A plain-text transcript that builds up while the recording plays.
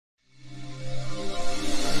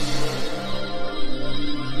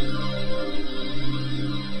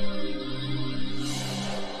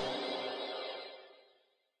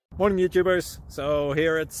Morning YouTubers. So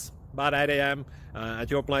here it's about 8 a.m.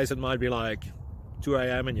 At your place it might be like 2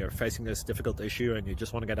 a.m. and you're facing this difficult issue and you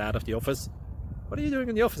just want to get out of the office. What are you doing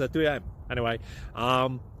in the office at 2 a.m.? Anyway,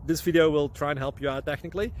 this video will try and help you out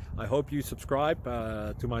technically. I hope you subscribe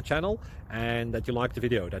to my channel and that you like the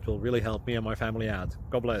video. That will really help me and my family out.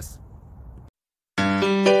 God bless.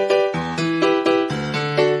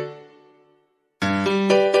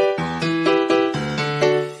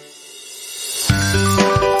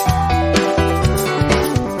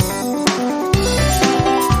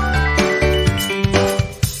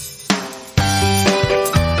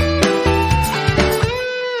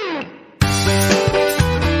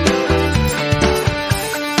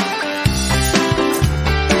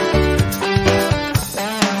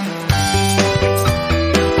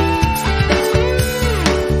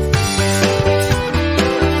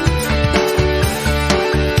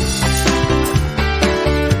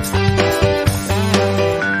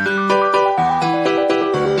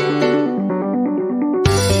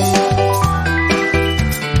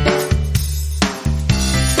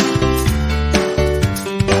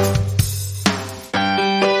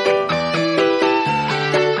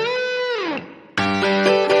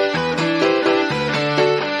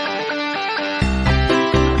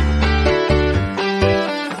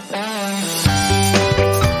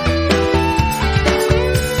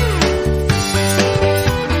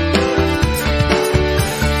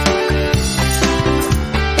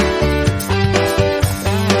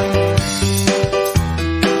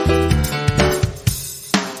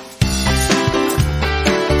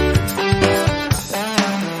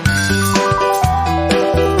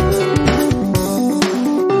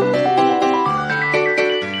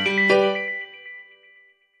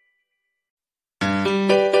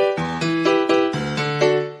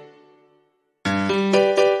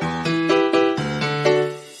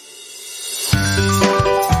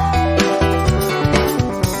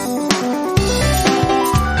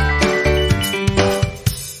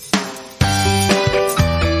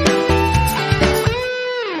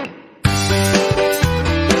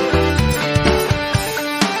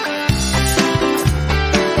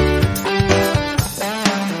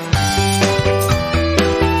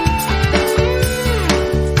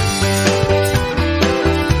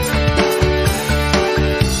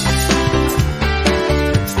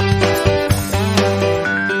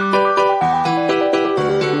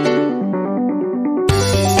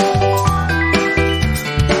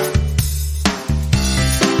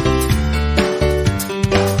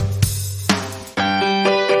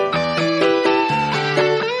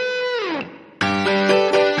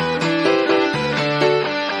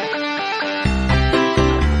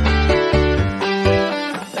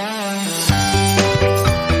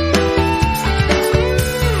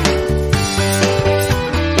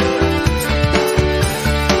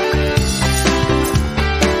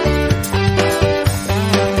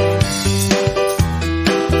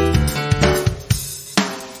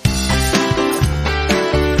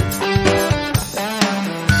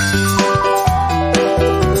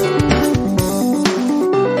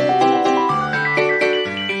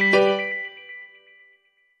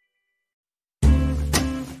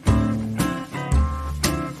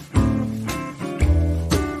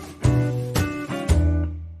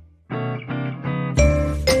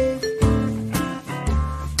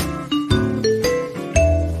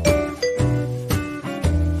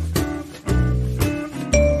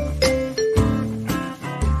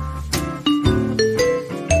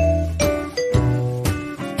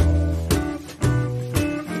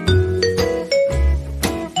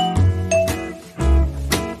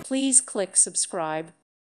 Please click subscribe.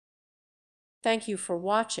 Thank you for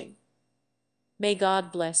watching. May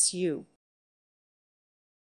God bless you.